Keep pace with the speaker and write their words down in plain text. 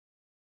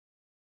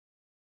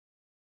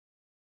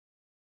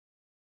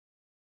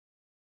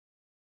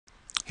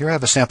Here I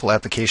have a sample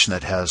application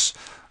that has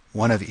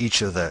one of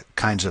each of the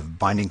kinds of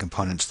binding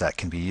components that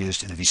can be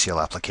used in a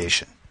VCL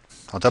application.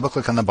 I'll double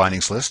click on the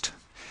bindings list,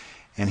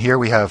 and here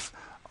we have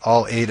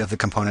all 8 of the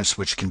components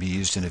which can be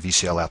used in a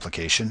VCL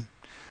application,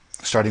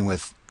 starting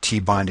with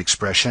Tbind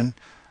Expression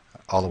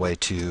all the way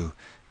to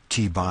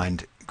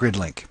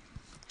TbindGridLink.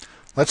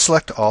 Let's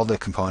select all the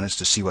components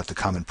to see what the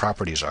common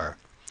properties are.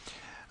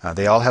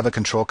 They all have a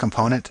control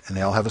component, and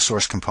they all have a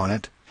source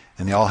component,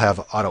 and they all have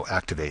auto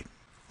activate.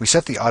 We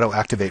set the auto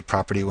activate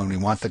property when we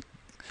want the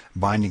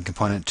binding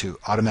component to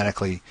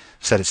automatically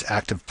set its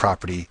active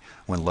property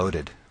when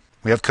loaded.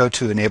 We have code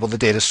to enable the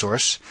data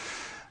source.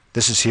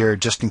 This is here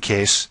just in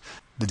case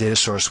the data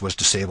source was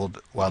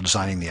disabled while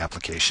designing the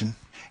application.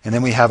 And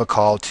then we have a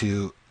call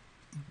to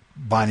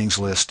bindings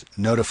list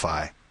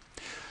notify.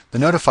 The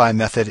notify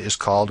method is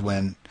called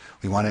when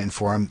we want to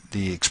inform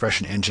the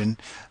expression engine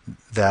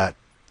that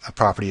a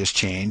property is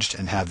changed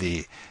and have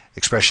the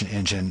expression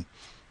engine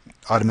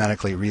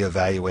automatically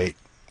reevaluate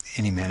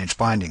any managed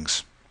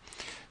bindings.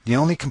 The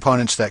only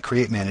components that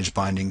create managed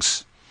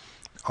bindings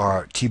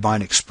are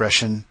Tbind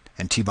Expression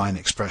and Tbind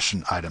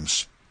Expression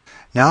items.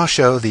 Now I'll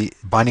show the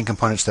binding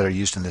components that are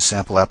used in this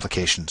sample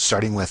application,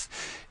 starting with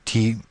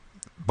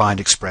Tbind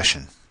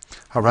Expression.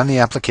 I'll run the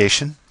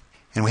application,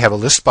 and we have a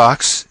list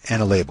box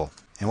and a label.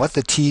 And what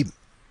the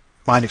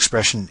Tbind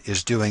Expression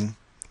is doing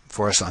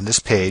for us on this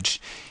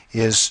page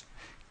is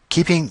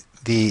keeping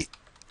the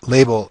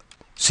label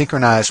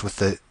synchronized with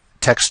the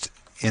text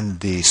in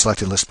the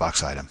selected list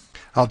box item.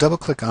 I'll double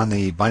click on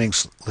the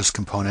bindings list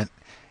component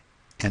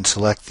and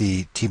select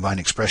the Tbind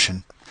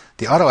Expression.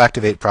 The auto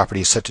activate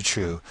property is set to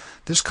true.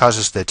 This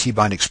causes the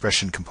Tbind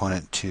Expression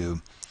component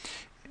to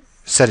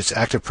set its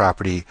active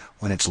property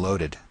when it's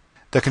loaded.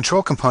 The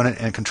control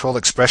component and control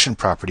expression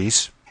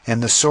properties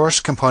and the source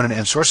component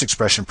and source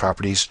expression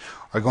properties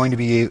are going to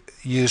be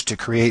used to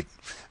create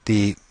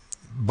the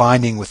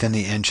binding within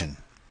the engine.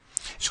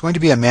 It's going to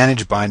be a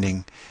managed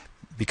binding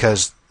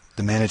because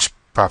the managed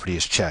property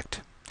is checked.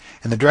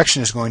 And the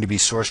direction is going to be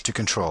source to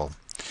control.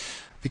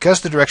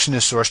 Because the direction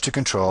is source to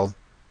control,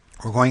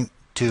 we're going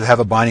to have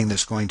a binding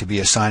that's going to be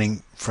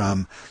assigning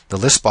from the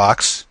list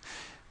box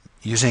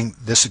using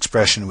this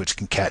expression which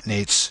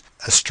concatenates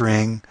a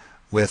string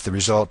with the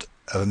result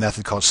of a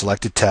method called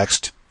selected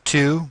text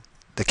to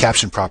the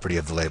caption property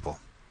of the label.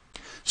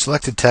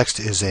 Selected text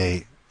is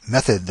a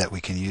method that we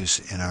can use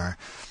in our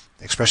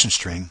expression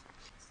string.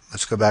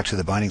 Let's go back to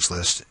the bindings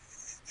list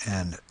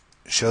and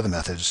show the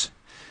methods,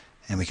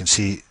 and we can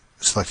see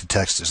selected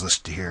text is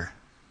listed here.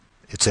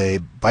 It's a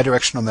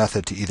bidirectional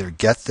method to either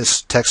get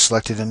this text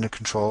selected into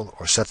control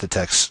or set the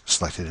text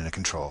selected into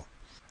control.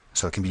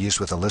 So it can be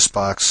used with a list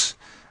box.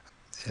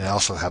 It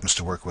also happens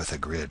to work with a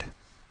grid.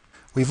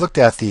 We've looked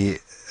at the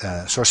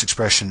source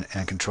expression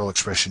and control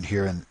expression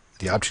here in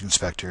the object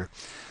inspector.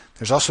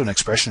 There's also an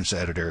expressions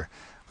editor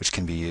which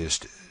can be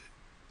used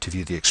to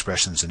view the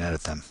expressions and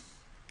edit them.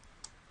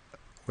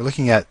 We're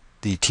looking at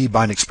the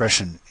Tbind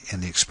expression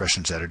in the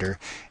expressions editor,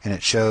 and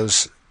it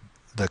shows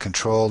the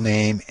control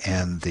name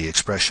and the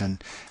expression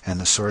and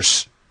the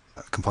source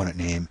component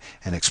name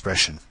and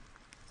expression,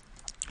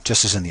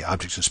 just as in the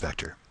object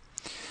inspector.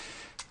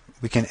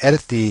 We can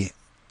edit the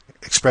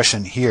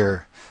expression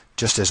here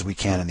just as we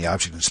can in the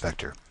object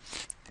inspector.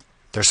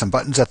 There's some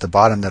buttons at the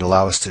bottom that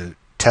allow us to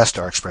test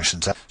our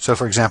expressions. So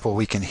for example,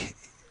 we can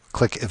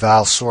click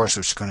eval source,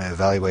 which is going to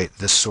evaluate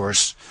this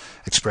source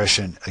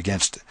expression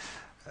against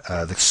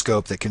the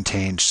scope that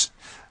contains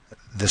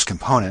this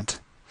component,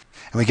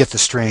 and we get the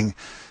string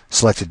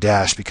selected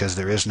dash because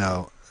there is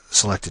no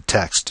selected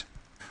text.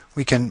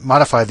 We can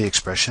modify the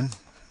expression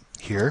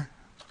here.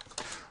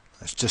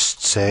 Let's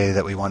just say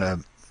that we want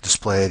to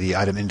display the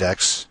item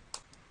index.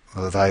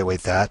 We'll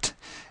evaluate that,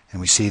 and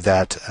we see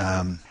that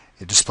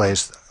it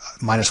displays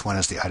 -1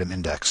 as the item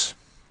index.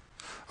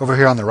 Over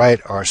here on the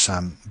right are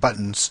some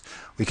buttons.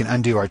 We can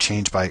undo our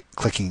change by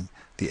clicking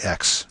the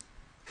X.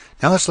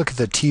 Now let's look at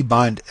the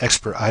Tbind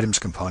Expert Items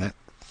component.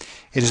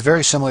 It is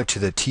very similar to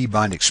the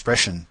Tbind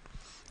Expression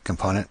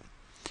component.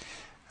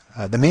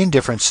 The main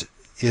difference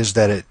is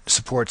that it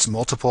supports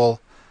multiple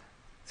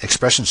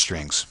expression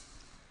strings.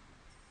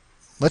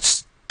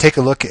 Let's take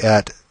a look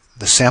at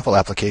the sample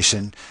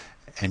application,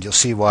 and you'll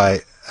see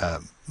why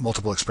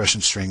multiple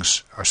expression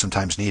strings are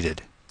sometimes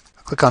needed.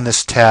 I'll click on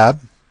this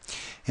tab,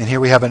 and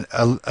here we have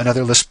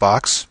another list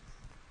box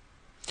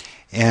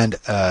and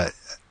a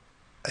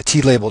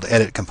T-labeled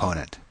edit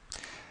component.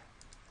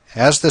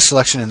 As the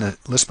selection in the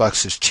list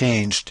box is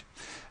changed,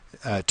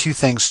 2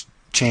 things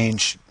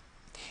change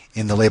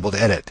in the labeled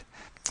edit.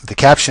 The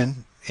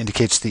caption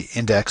indicates the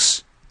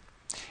index,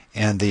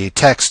 and the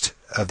text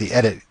of the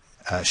edit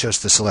shows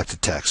the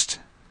selected text.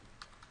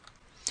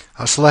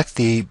 I'll select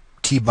the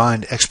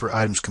Tbind Expert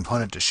Items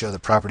component to show the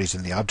properties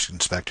in the object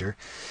inspector,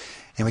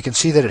 and we can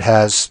see that it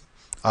has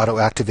auto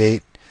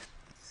activate,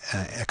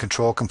 a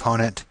control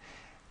component,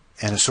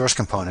 and a source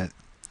component,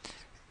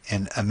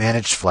 and a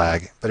managed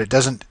flag, but it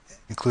doesn't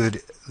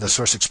include the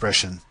source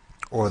expression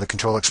or the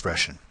control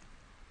expression.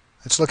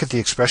 Let's look at the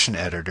expression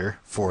editor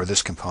for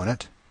this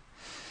component,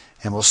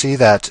 and we'll see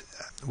that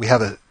we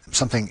have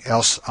something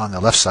else on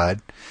the left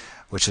side,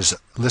 which is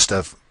a list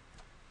of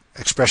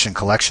expression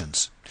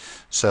collections.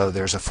 So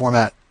there's a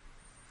format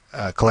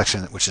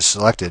collection which is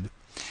selected.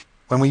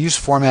 When we use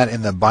format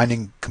in the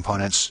binding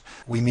components,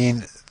 we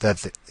mean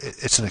that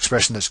it's an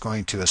expression that's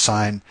going to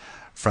assign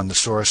from the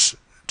source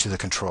to the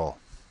control.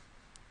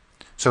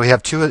 So we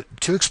have two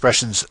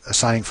expressions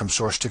assigning from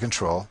source to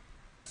control.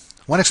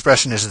 One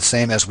expression is the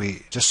same as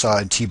we just saw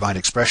in Tbind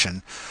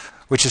Expression,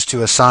 which is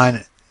to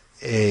assign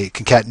a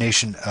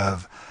concatenation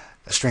of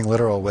a string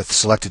literal with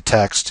selected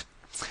text,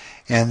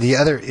 and the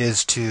other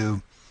is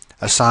to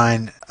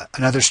assign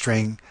another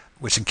string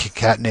which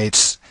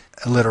concatenates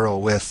a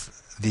literal with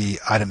the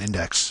item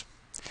index,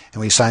 and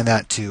we assign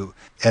that to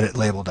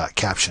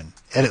editLabel.caption.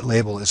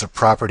 EditLabel is a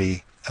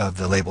property of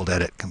the labeled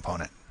edit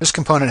component. This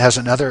component has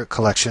another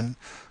collection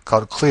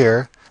called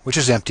clear, which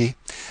is empty,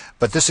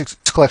 but this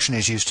collection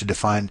is used to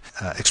define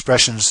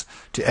expressions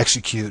to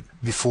execute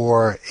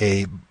before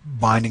a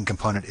binding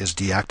component is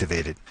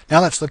deactivated. Now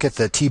let's look at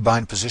the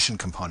TbindPosition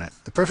component.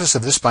 The purpose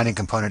of this binding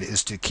component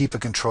is to keep a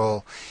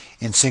control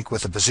in sync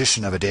with the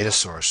position of a data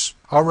source.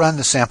 I'll run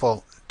the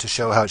sample to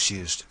show how it's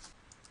used.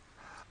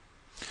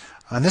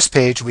 On this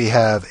page we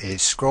have a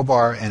scroll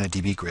bar and a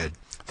dbGrid.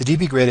 The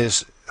dbGrid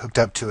is hooked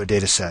up to a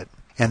data set,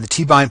 and the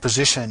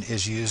TbindPosition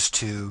is used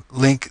to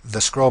link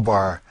the scroll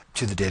bar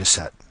to the data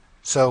set.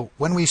 So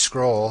when we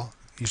scroll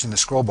using the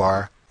scroll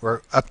bar,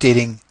 we're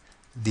updating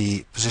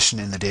the position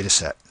in the data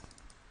set,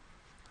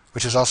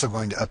 which is also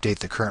going to update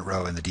the current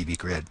row in the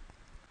dbGrid.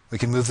 We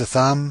can move the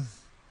thumb.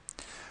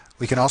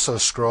 We can also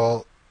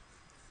scroll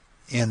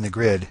in the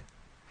grid,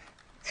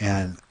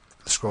 and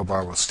the scroll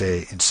bar will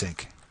stay in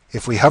sync.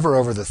 If we hover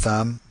over the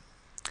thumb,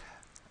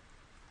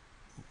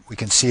 we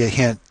can see a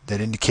hint that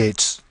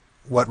indicates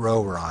what row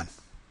we're on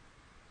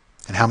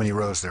and how many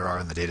rows there are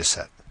in the data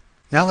set.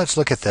 Now let's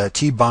look at the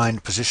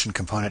TbindPosition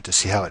component to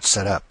see how it's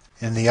set up.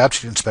 In the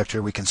Object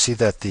Inspector, we can see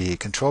that the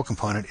control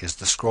component is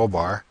the scroll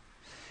bar,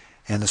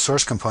 and the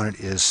source component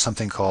is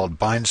something called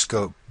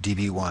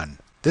BindScopeDB1.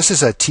 This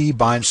is a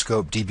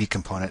TbindScopeDB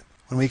component.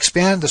 When we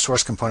expand the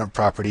source component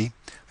property,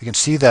 we can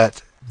see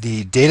that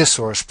the data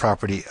source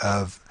property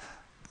of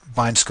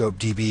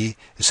BindScopeDB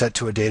is set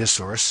to a data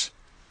source,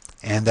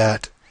 and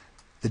that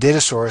the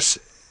data source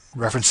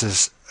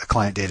references a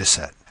client data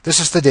set. This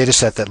is the data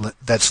set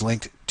that's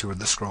linked to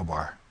the scroll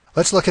bar.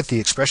 Let's look at the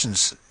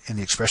expressions in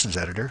the expressions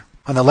editor.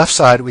 On the left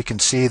side, we can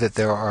see that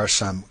there are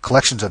some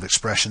collections of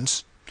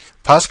expressions.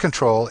 Pause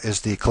control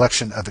is the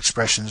collection of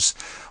expressions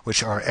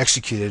which are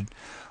executed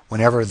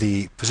whenever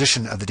the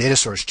position of the data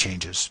source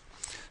changes.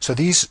 So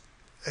these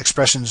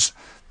expressions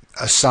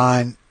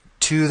assign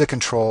to the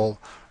control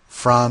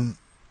from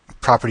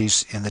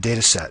properties in the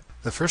data set.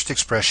 The first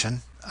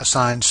expression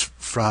assigns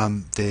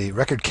from the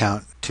record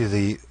count to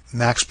the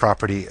max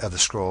property of the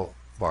scroll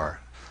bar.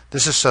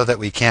 This is so that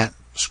we can't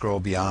scroll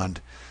beyond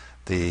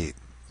the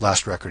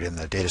last record in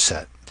the data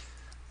set.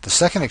 The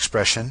second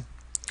expression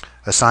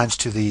assigns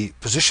to the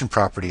position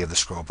property of the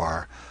scroll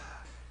bar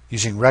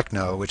using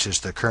recno, which is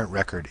the current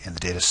record in the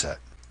data set.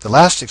 The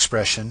last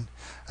expression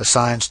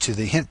assigns to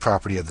the hint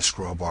property of the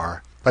scroll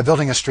bar by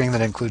building a string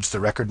that includes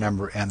the record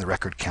number and the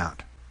record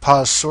count.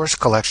 Pause source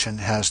collection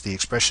has the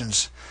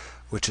expressions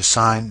which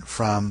assign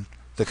from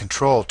the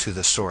control to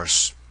the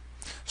source,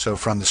 so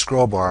from the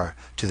scroll bar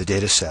to the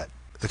data set.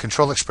 The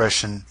control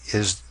expression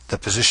is the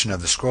position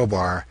of the scroll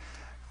bar,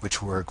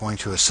 which we're going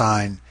to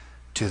assign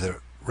to the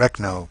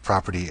recno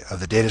property of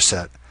the data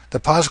set. The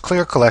pause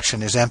clear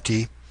collection is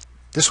empty.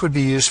 This would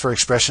be used for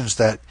expressions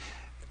that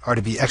are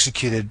to be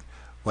executed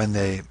when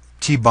the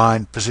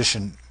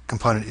TbindPosition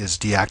component is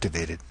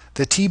deactivated.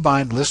 The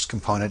TbindList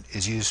component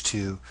is used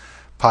to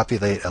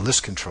populate a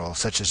list control,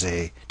 such as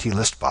a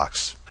TList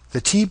box. The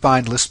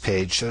TbindList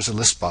page shows a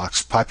list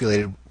box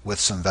populated with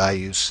some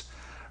values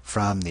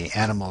from the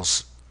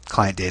animal's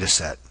client data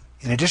set.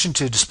 In addition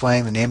to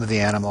displaying the name of the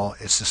animal,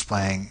 it's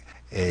displaying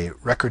a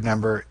record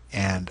number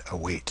and a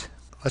weight.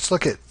 Let's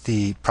look at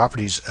the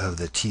properties of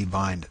the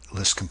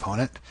TbindList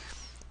component.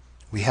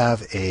 We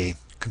have a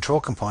control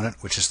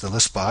component, which is the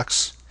list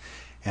box,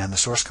 and the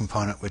source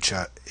component, which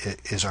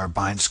is our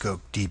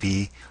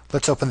BindScopeDB.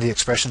 Let's open the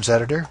expressions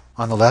editor.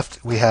 On the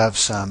left, we have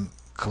some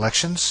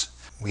collections.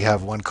 We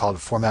have one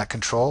called format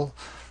control.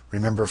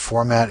 Remember,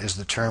 format is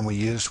the term we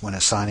use when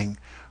assigning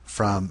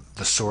from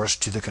the source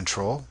to the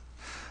control.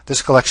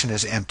 This collection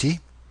is empty,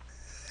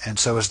 and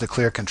so is the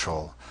clear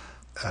control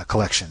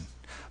collection.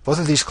 Both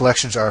of these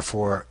collections are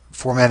for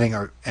formatting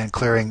and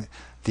clearing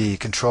the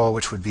control,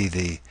 which would be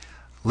the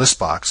list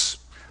box,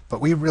 but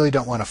we really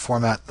don't want to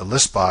format the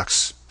list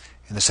box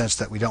in the sense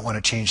that we don't want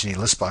to change any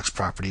list box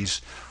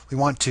properties. We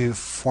want to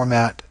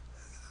format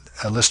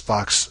a list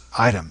box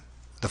item.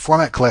 The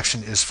format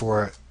collection is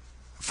for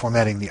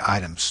formatting the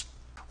items.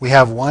 We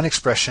have one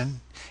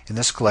expression in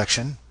this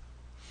collection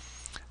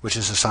which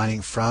is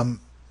assigning from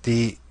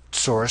the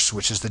source,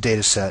 which is the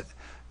data set,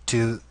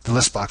 to the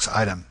list box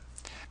item.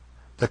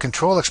 The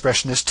control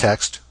expression is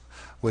text,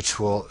 which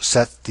will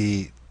set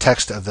the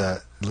text of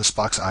the list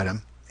box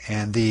item,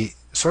 and the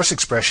source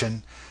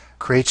expression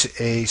creates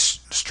a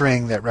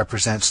string that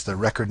represents the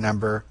record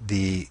number,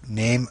 the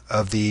name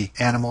of the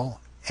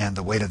animal, and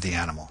the weight of the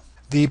animal.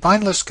 The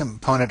BindList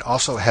component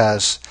also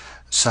has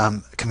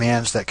some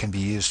commands that can be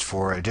used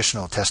for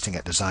additional testing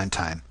at design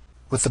time.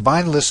 With the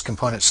BindList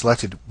component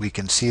selected, we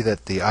can see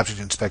that the object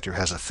inspector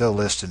has a fill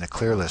list and a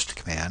clear list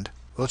command.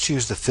 We'll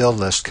choose the fill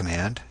list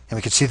command, and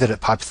we can see that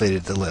it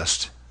populated the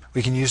list.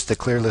 We can use the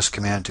clear list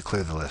command to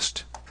clear the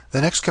list.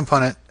 The next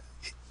component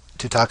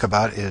to talk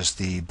about is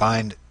the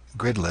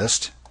BindGrid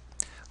list.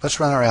 Let's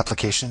run our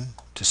application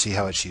to see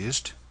how it's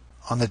used.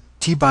 On the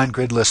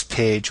TbindGrid list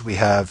page, we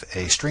have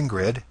a string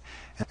grid,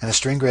 and the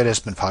string grid has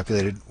been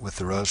populated with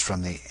the rows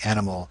from the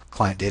animal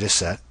client data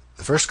set.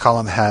 The first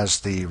column has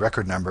the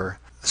record number,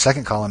 the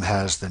second column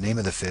has the name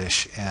of the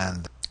fish,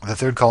 and the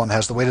third column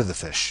has the weight of the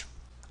fish.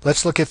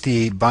 Let's look at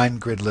the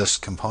BindGrid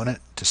list component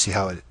to see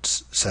how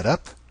it's set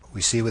up.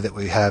 We see that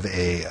we have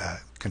a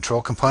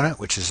control component,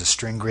 which is a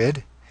string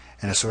grid,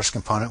 and a source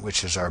component,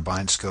 which is our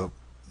BindScope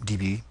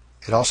DB.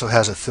 It also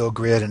has a fill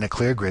grid and a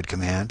clear grid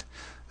command,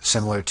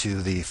 similar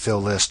to the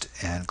fill list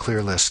and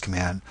clear list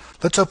command.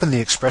 Let's open the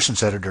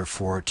expressions editor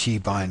for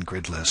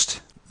TbindGrid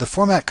list. The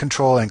format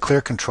control and clear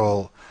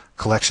control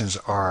collections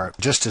are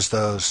just as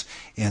those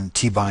in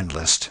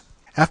TbindList.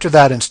 After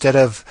that, instead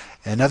of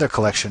another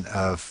collection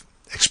of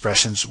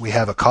expressions, we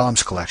have a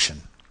columns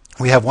collection.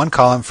 We have one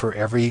column for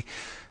every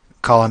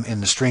column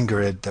in the string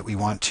grid that we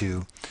want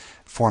to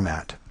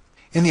format.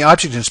 In the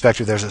object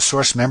inspector, there's a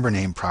source member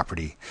name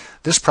property.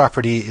 This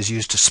property is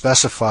used to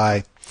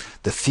specify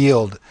the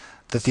field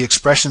that the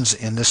expressions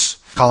in this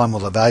column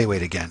will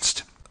evaluate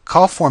against.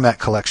 Call format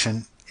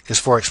collection is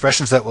for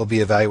expressions that will be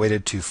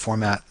evaluated to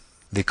format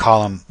the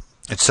column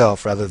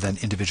itself rather than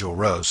individual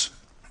rows.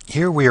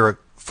 Here we are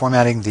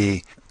formatting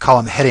the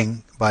column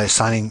heading by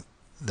assigning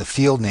the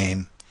field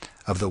name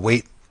of the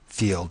weight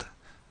field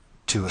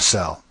to a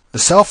cell. The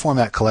cell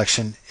format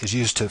collection is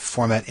used to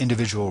format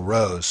individual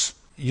rows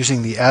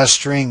using the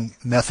asString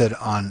method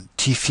on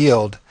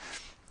tfield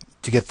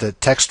to get the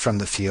text from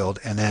the field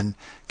and then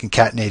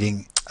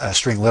concatenating a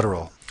string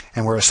literal.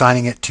 And we're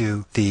assigning it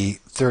to the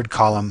third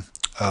column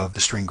of the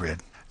string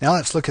grid. Now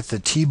let's look at the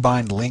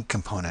TbindLink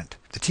component.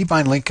 The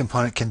TbindLink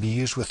component can be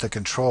used with the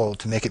control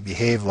to make it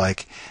behave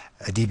like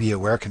a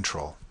DB-aware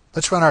control.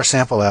 Let's run our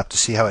sample app to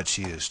see how it's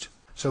used.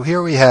 So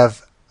here we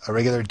have a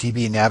regular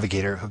DB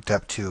navigator hooked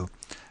up to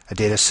a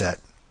data set.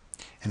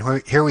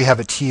 And here we have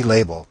a T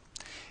label.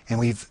 And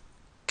we've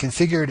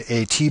configured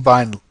a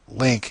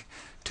TbindLink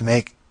to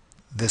make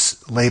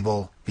this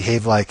label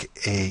behave like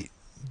a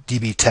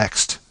DB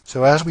text.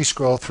 So as we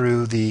scroll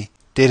through the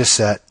data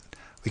set,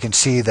 we can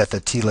see that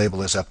the T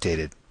label is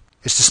updated.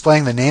 It's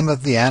displaying the name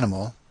of the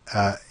animal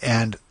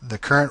and the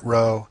current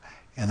row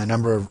and the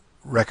number of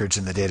records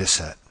in the data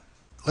set.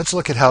 Let's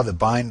look at how the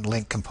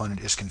BindLink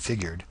component is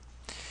configured.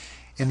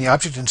 In the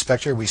object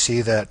inspector, we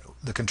see that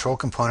the control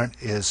component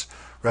is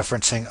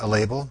referencing a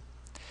label,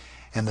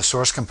 and the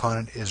source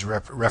component is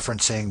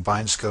referencing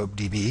BindScope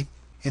DB.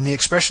 In the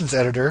expressions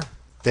editor,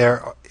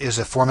 there is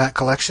a format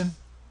collection,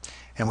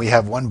 and we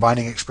have one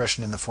binding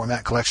expression in the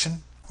format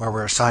collection where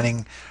we're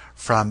assigning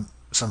from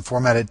some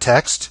formatted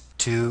text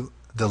to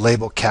the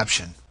label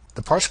caption.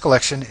 The parse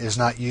collection is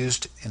not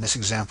used in this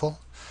example.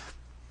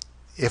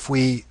 If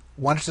we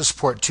wanted to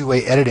support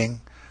two-way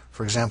editing,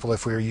 for example,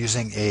 if we were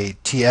using a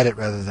tedit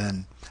rather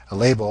than a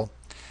label,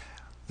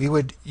 we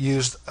would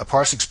use a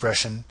parse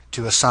expression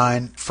to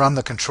assign from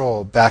the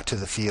control back to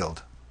the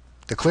field.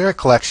 The clear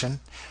collection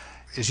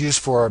is used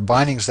for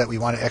bindings that we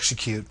want to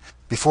execute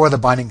before the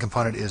binding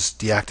component is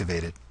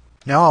deactivated.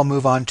 Now I'll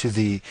move on to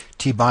the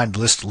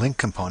TbindListLink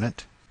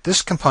component.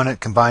 This component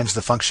combines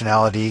the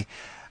functionality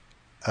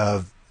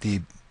of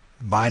the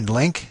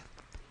BindLink,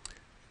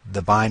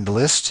 the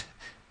BindList,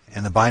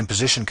 and the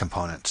BindPosition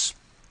components.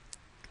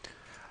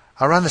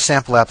 I'll run the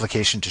sample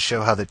application to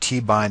show how the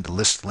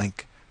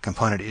TbindListLink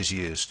component is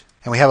used.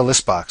 And we have a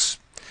list box.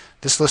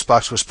 This list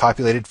box was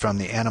populated from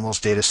the animals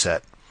data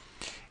set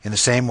in the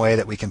same way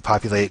that we can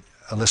populate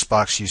a list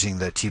box using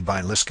the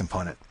TbindList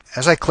component.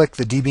 As I click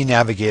the DB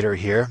navigator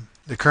here,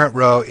 the current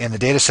row in the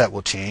data set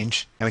will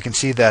change, and we can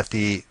see that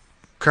the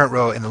current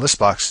row in the list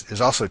box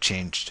is also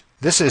changed.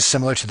 This is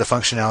similar to the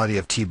functionality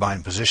of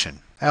TbindPosition.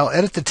 I'll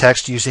edit the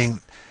text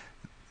using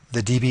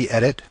the DB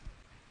edit.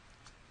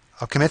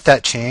 I'll commit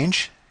that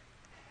change,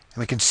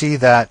 and we can see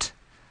that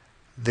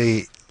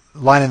the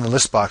line in the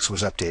list box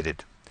was updated.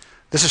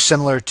 This is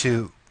similar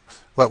to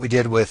what we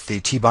did with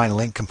the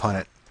TbindLink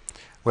component,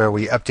 where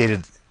we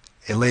updated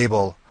a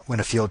label when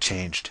a field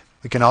changed.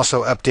 We can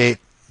also update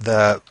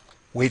the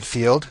weight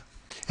field,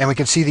 and we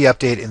can see the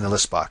update in the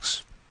list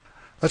box.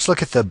 Let's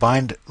look at the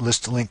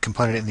BindListLink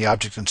component in the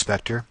object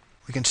inspector.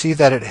 We can see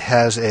that it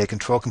has a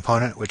control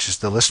component, which is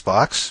the list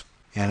box,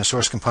 and a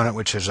source component,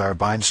 which is our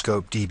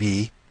BindScope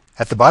DB.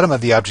 At the bottom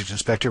of the object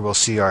inspector, we'll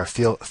see our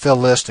fill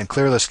list and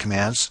clear list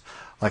commands,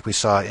 like we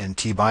saw in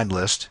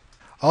TbindList.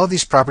 All of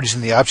these properties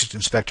in the object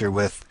inspector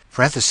with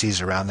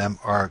parentheses around them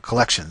are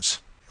collections.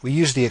 We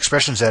use the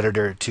expressions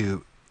editor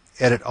to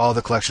edit all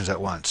the collections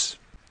at once.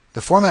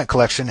 The format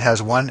collection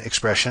has one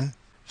expression,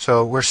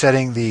 So we're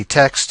setting the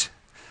text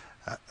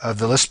of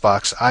the list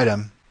box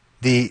item.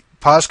 The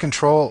pause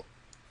control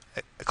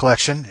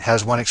collection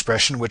has one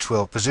expression which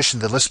will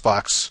position the list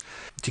box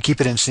to keep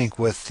it in sync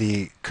with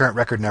the current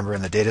record number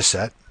in the data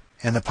set,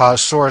 and the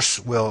pause source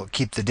will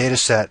keep the data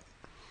set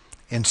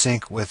in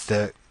sync with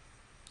the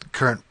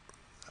current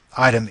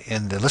item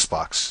in the list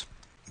box.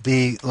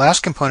 The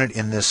last component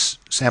in this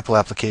sample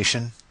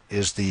application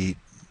is the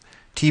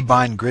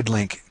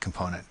TbindGridLink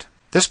component.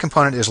 This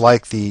component is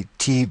like the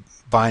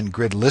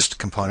TbindGridList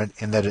component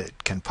in that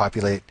it can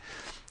populate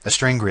a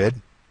string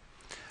grid,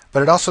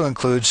 but it also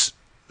includes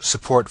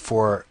support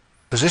for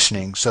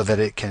positioning so that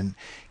it can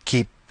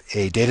keep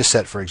a data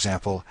set, for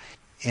example,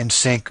 in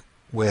sync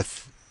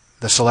with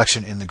the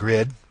selection in the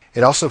grid.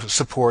 It also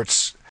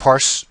supports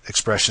parse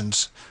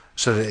expressions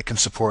so that it can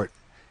support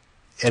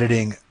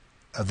editing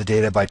of the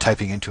data by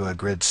typing into a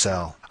grid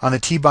cell. On the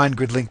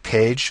TbindGridLink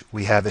page,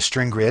 we have a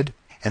string grid,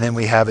 and then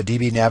we have a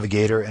DB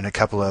navigator and a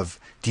couple of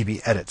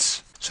DB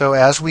edits. So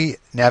as we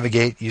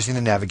navigate using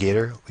the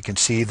navigator, we can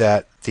see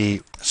that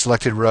the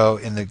selected row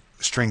in the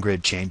string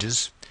grid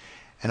changes.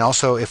 And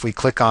also, if we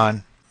click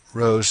on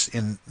rows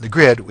in the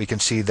grid, we can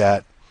see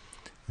that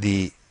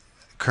the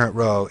current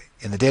row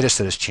in the data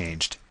set has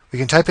changed. We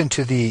can type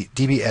into the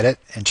DB edit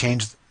and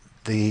change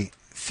the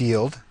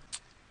field.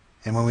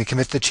 And when we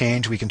commit the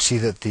change, we can see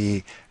that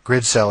the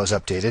grid cell is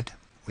updated.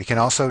 We can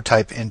also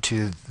type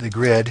into the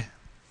grid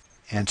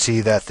and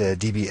see that the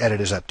DB edit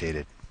is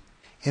updated.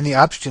 In the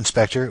object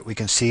inspector, we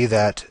can see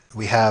that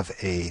we have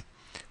a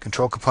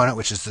control component,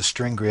 which is the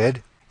string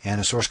grid, and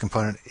a source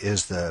component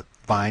is the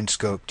bind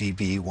scope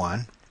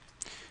DB1.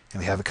 And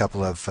we have a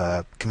couple of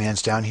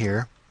commands down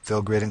here,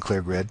 fill grid and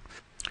clear grid.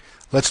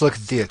 Let's look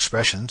at the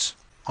expressions.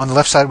 On the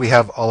left side, we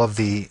have all of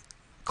the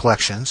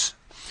collections,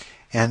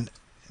 and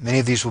many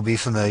of these will be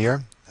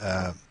familiar.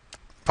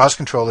 Pause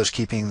control is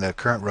keeping the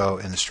current row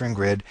in the string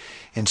grid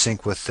in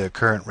sync with the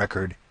current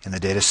record in the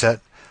data set.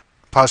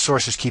 Pause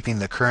source is keeping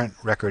the current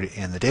record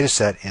in the data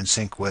set in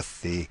sync with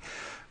the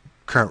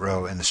current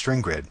row in the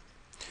string grid.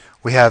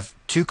 We have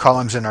two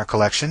columns in our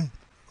collection.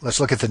 Let's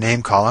look at the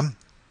name column.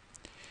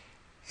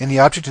 In the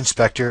object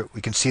inspector,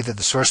 we can see that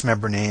the source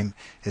member name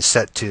is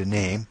set to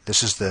name.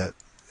 This is the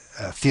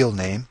field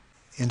name.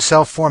 In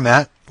cell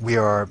format, we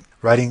are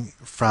writing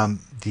from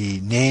the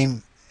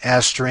name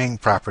as string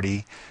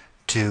property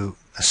to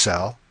a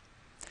cell.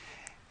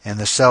 And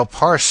the cell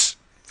parse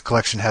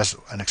collection has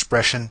an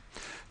expression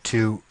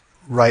to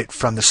write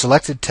from the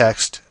selected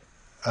text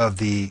of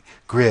the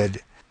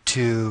grid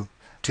to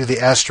the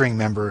as string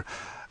member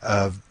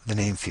of the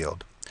name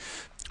field.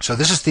 So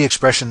this is the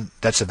expression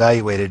that's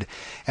evaluated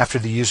after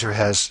the user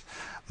has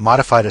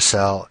modified a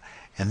cell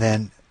and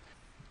then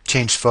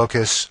changed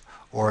focus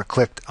or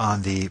clicked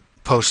on the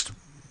post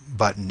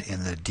button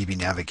in the DB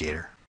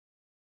Navigator.